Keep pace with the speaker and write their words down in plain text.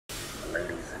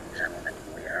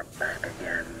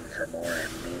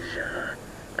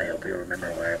you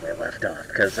remember where we left off,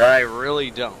 because I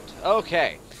really don't.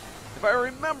 Okay, if I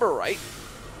remember right,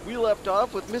 we left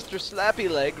off with Mr.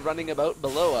 Slappyleg running about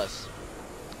below us.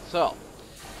 So,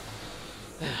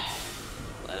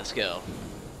 let us go.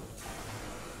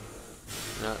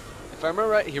 Now, if I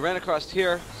remember right, he ran across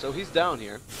here, so he's down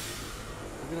here.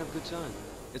 We're gonna have a good time.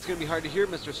 It's gonna be hard to hear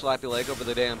Mr. Slappyleg over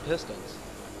the damn pistons.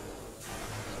 So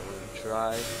we're gonna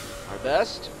try our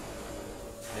best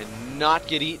and not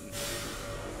get eaten.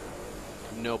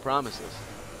 No promises.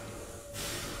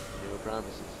 No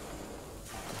promises.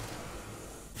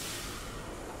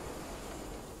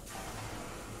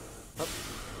 Oh.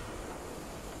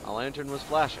 A lantern was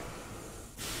flashing.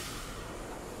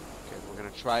 Okay, we're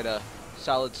gonna try to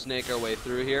solid snake our way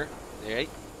through here. Alright,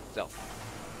 so.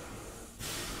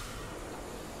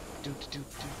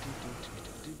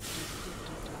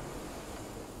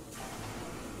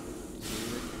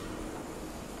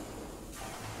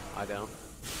 I don't.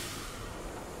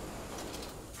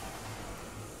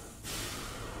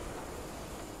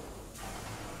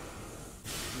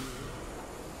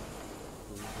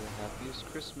 Who's the happiest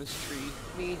Christmas tree?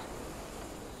 Me.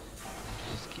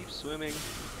 Just keep swimming.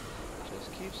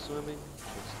 Just keep swimming.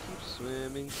 Just keep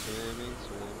swimming, swimming,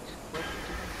 swimming.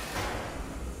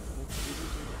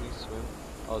 Please swim.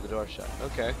 Oh, the door's shut.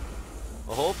 Okay.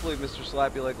 Well, hopefully Mr.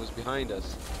 Slappyleg was behind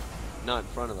us, not in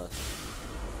front of us.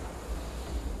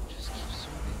 Just keep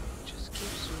swimming. Just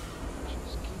keep swimming.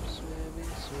 Just keep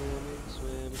swimming, swimming,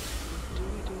 swimming.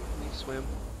 Do we swim?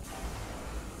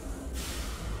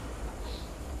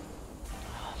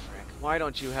 Oh, frick. Why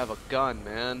don't you have a gun,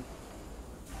 man?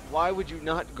 Why would you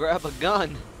not grab a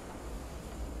gun?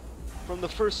 From the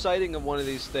first sighting of one of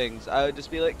these things, I would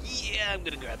just be like, yeah, I'm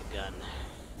gonna grab a gun.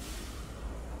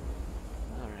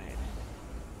 Alright.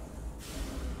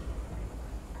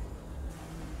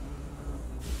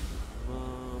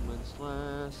 Moments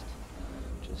last.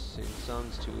 Just sing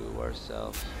songs to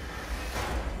ourselves.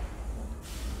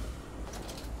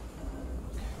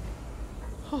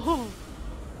 Oh!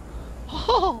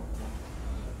 Oh!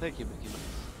 Thank you, Mickey Mouse.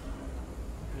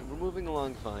 We're moving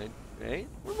along fine, right?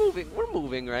 We're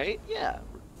moving, right? Yeah,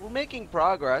 we're making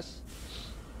progress.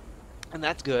 And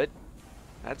that's good.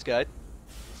 That's good.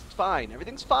 It's fine.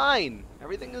 Everything's fine.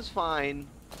 Everything is fine.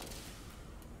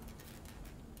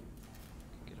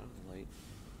 Get out of the light.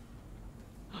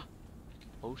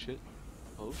 Oh shit.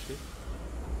 Oh shit.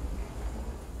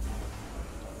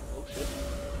 Oh shit.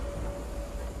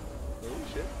 Oh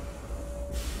shit.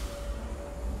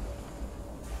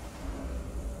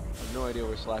 I have no idea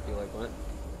where Slappyleg went.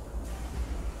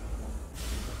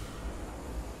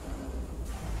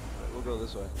 Right, we'll go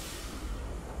this way.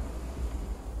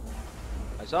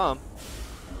 I saw him.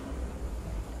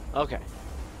 Okay.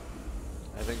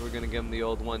 I think we're gonna give him the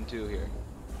old 1-2 here.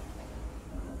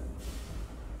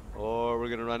 Or we're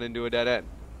gonna run into a dead end.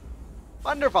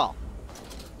 Wonderful!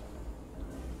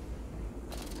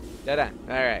 Dead end.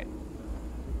 Alright.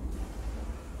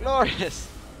 Glorious!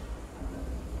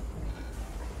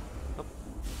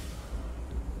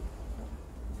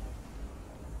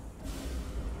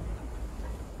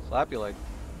 Slappyleg.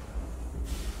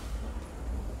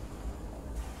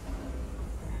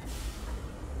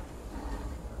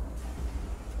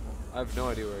 I have no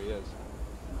idea where he is.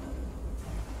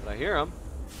 But I hear him.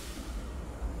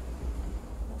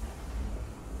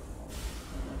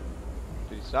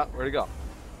 Did he stop? Where'd he go?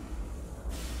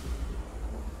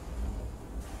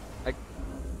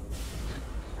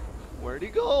 Where'd he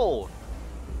go?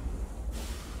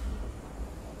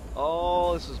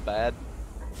 Oh, this is bad.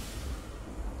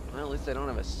 Well, at least I don't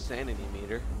have a sanity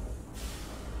meter.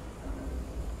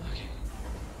 Okay.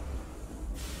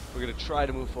 We're gonna try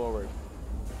to move forward.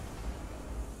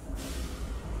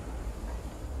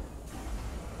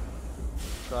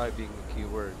 Try being the key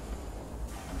word.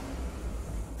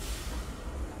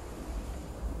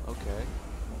 Okay.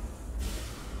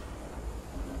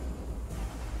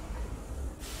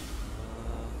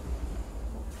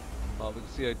 Well, we can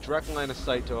see a direct line of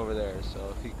sight to over there,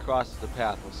 so if he crosses the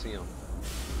path, we'll see him.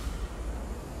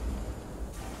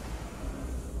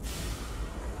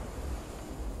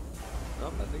 Oh,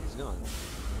 I think he's gone.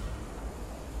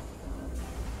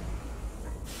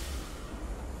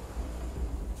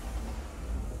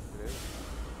 It is.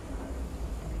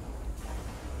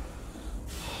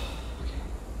 Okay.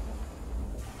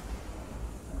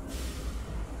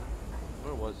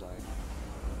 Where was I?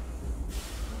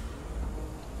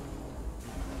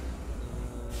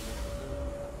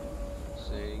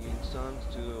 Singing songs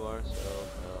to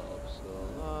ourselves helps a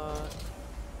lot.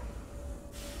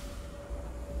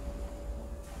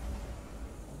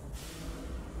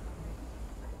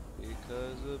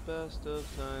 'Cause the best of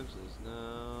times is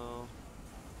now.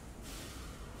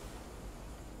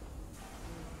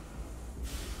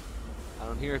 I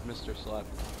don't hear it, Mr. Slappyleg.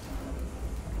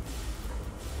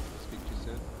 Speak too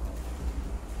soon?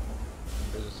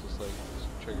 Or is this just like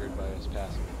triggered by us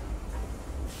passing it?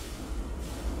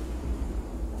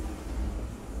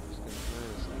 Just gonna kind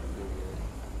of sneak through here.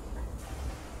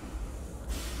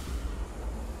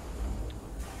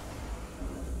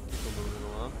 Keep moving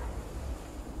along.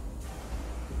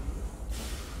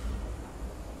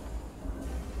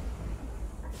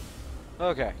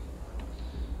 Okay.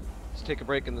 Let's take a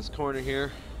break in this corner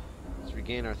here. Let's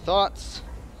regain our thoughts.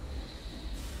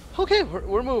 Okay,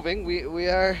 we're moving. We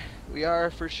are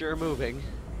for sure moving.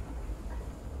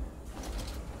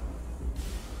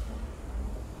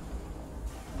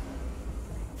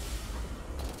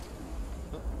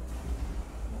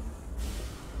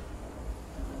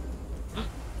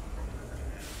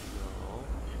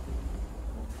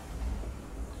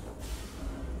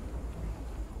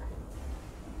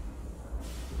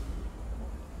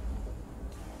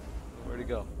 Where'd he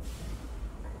go?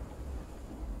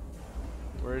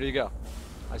 Where'd he go?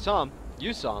 I saw him.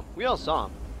 You saw him. We all saw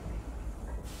him.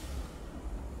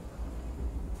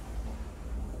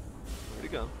 Where'd he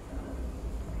go?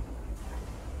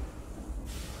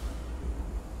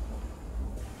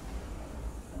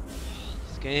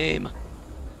 This game.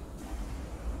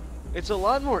 It's a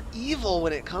lot more evil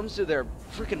when it comes to their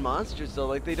freaking monsters, though.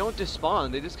 Like, they don't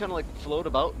despawn. They just kind of, like, float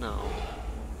about now.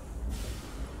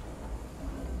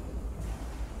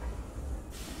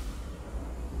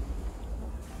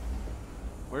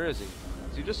 Where is he?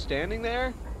 Is he just standing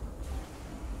there?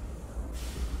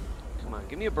 Come on,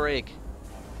 give me a break.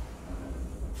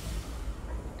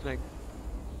 Can I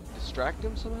distract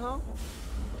him somehow?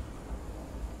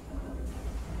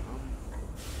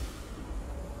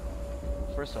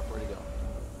 First off, where'd he go?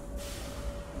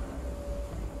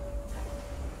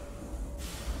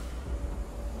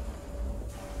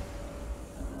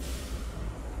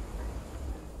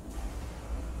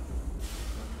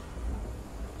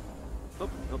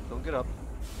 Nope, nope, don't get up.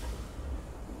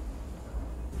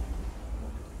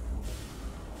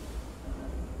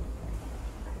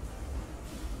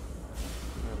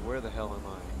 Man, where the hell am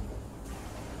I?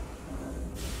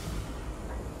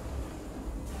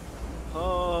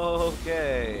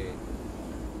 Okay.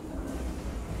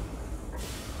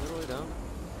 All the way down?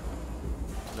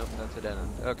 Nope, that's a dead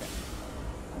end. Okay.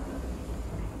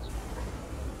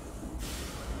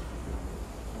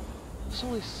 It's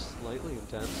only slightly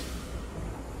intense.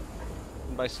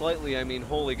 And by slightly, I mean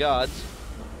holy gods.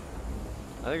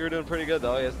 I think we're doing pretty good,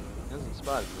 though. He hasn't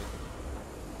spotted me.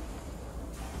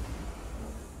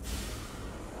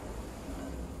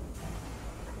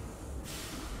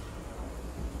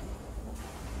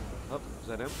 Oh, is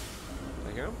that him?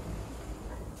 Did I hear him?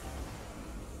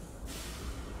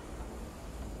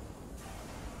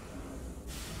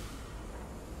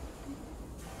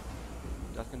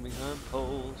 Ducking behind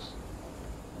poles.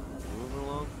 Moving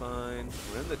along fine.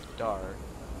 We're in the dark,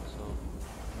 so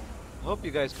I hope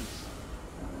you guys can.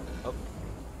 Up.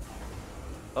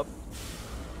 Up.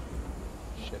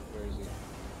 Shit, where is he?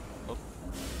 Up.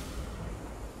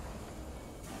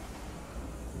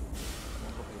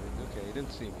 Okay, he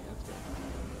didn't see me. That's good.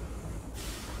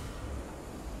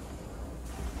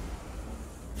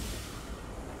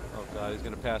 Oh god, he's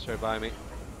gonna pass right by me.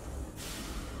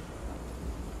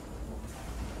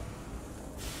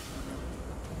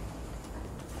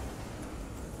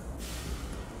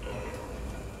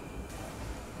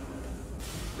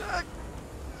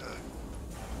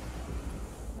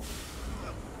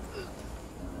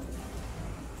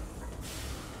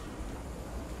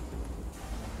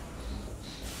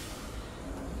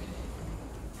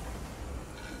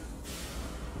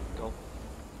 Go.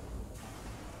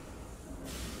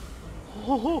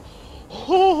 Oh, oh,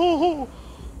 oh,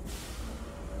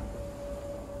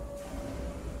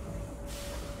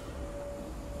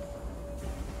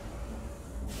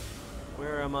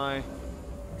 where am I?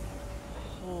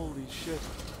 Holy shit.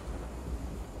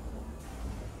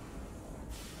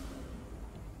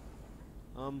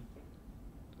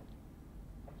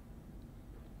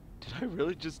 Did I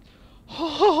really just...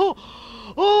 Oh!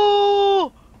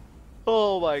 Oh!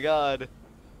 Oh my god.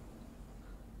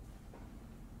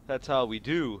 That's how we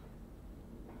do.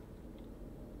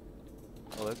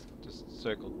 Oh, let's just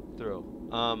circle through.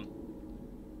 Oh,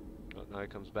 now he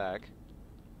comes back.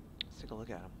 Let's take a look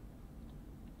at him.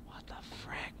 What the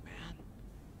frack, man?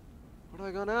 Where do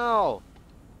I go now?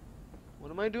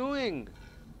 What am I doing?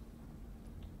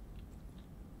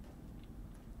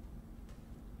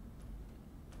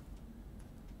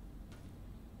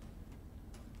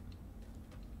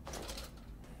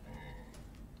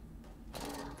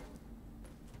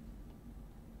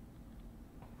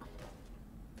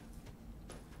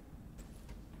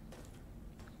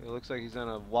 looks like he's on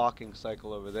a walking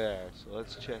cycle over there. So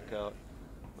let's check out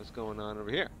what's going on over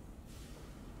here.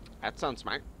 That sounds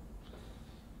smart.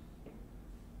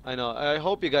 I know. I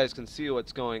hope you guys can see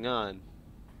what's going on.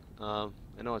 I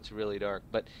know it's really dark,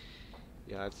 but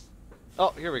yeah, it's...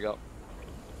 Oh, here we go.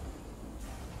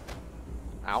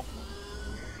 Ow.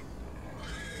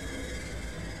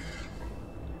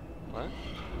 What?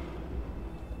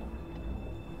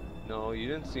 No, you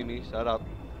didn't see me. Shut up.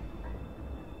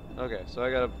 Okay, so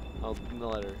I gotta... I'll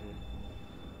let her...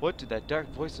 What did that dark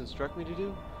voice instruct me to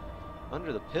do?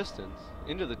 Under the pistons.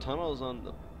 Into the tunnels on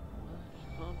the...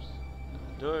 pumps.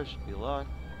 The door should be locked.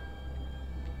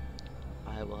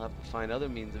 I will have to find other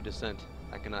means of descent.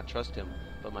 I cannot trust him,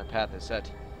 but my path is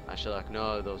set. I shall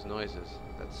ignore those noises.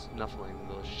 That snuffling,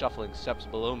 those shuffling steps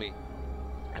below me.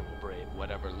 I will brave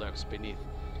whatever lurks beneath,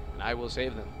 and I will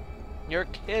save them. Your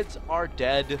kids are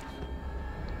dead.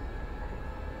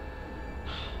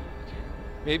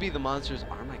 Maybe the monsters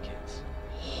are my kids.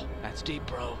 That's deep,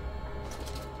 bro.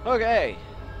 Okay.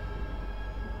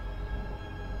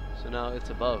 So now it's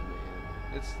above me.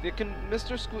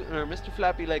 Mr.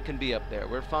 Slappyleg can be up there.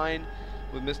 We're fine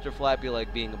with Mr.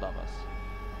 Slappyleg being above us.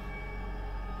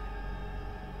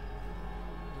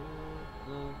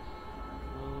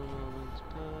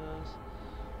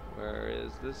 Where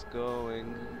is this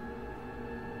going?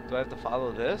 Do I have to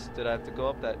follow this? Did I have to go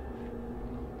up that?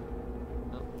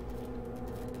 No.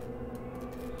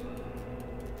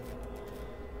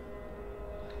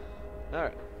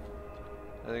 Alright.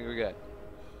 I think we're good.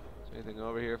 Is there anything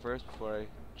over here first before I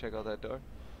check out that door?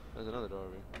 There's another door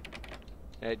over here.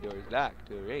 That door is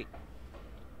locked. Alright.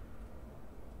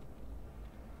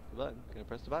 The button. Can I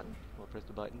press the button? I'll press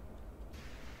the button.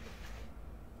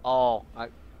 Oh,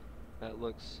 that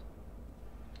looks...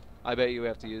 I bet you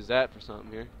have to use that for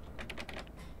something here.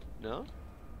 No?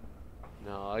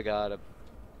 No, I gotta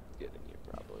get in here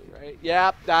probably, right?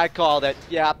 Yep, I called it.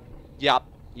 Yep,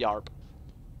 yarp.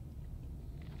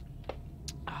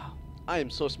 I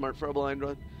am so smart for a blind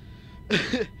run.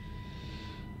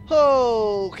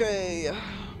 Okay.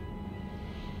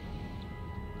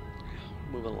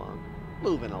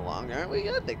 Moving along, aren't we?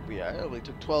 I think we are. It only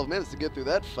took 12 minutes to get through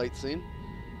that fight scene.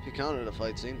 If you counted a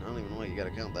fight scene, I don't even know why you gotta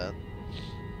count that.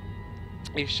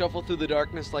 You shuffle through the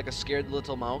darkness like a scared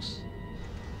little mouse.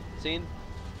 Scene?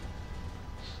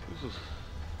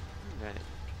 Right.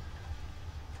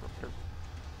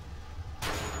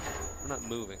 We're not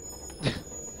moving.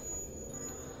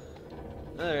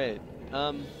 Alright.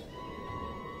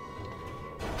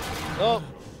 Oh!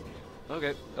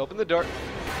 Okay. Open the door.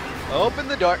 Open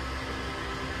the door!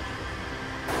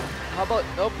 How about...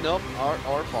 Nope, nope.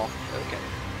 Or fall. Okay.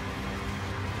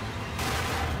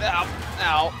 Ow!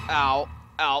 Ow! Ow!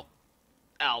 Ow!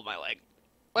 Ow, my leg.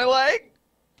 My leg!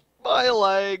 My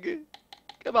leg!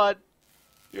 Come on.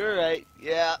 You're right.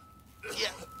 Yeah.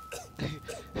 Yeah.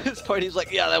 This party's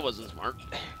like, yeah, that wasn't smart.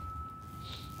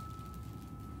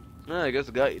 Well, I guess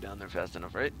I got you down there fast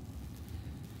enough, right?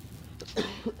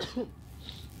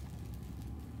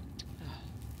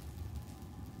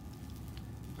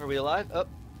 Are we alive? Oh.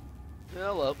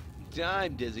 Hello.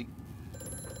 I'm dizzy.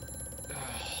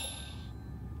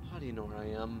 How do you know where I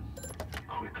am?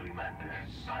 Quickly,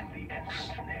 Manice. Find the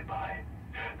entrance nearby.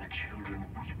 The children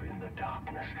weep in the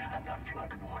darkness, and the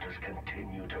flood waters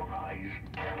continue to rise.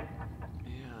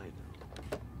 Yeah, I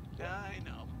know. Yeah, I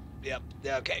know. Yep.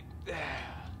 Okay.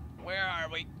 Where are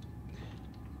we?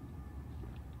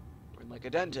 We're like a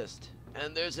dentist.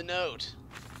 And there's a note.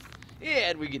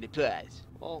 And we're gonna pause.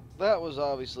 Well, that was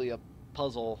obviously a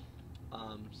puzzle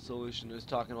solution. It was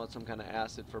talking about some kind of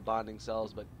acid for bonding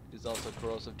cells, but is also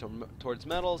corrosive towards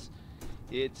metals.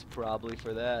 It's probably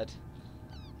for that.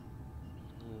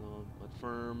 But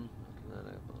firm.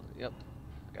 Yep.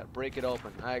 I gotta break it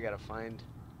open. I gotta find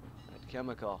that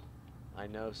chemical. I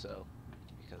know so,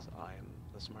 because I am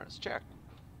the smartest. Check.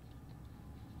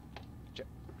 Check.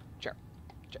 Check.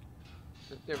 Check.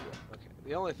 There we go. Okay.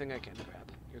 The only thing I can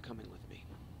grab. You're coming with me.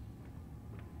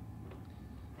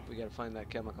 We gotta find that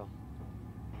chemical.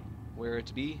 Where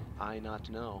it be, I not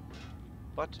know.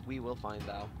 But we will find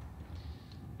out.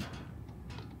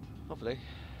 Hopefully.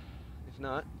 If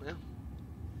not, well,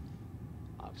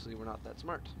 obviously we're not that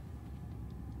smart.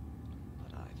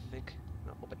 But I think...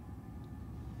 No, open.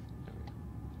 There we go.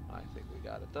 I think we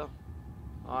got it, though.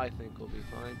 I think we'll be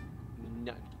fine.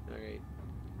 None. Alright.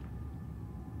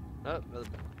 Oh, another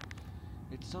bit.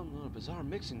 It's some bizarre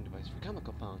mixing device for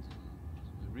chemical compounds.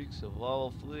 It reeks of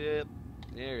all flip.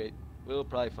 Alright. We'll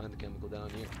probably find the chemical down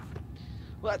here.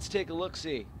 Let's take a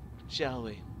look-see. Shall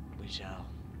we? We shall.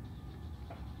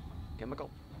 Chemical.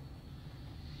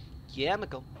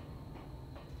 Chemical.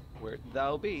 Where'd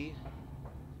thou be?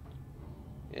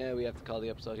 Yeah, we have to call the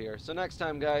episode here. So next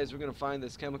time, guys, we're going to find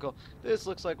this chemical. This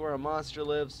looks like where a monster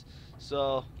lives.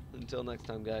 So until next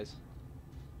time, guys.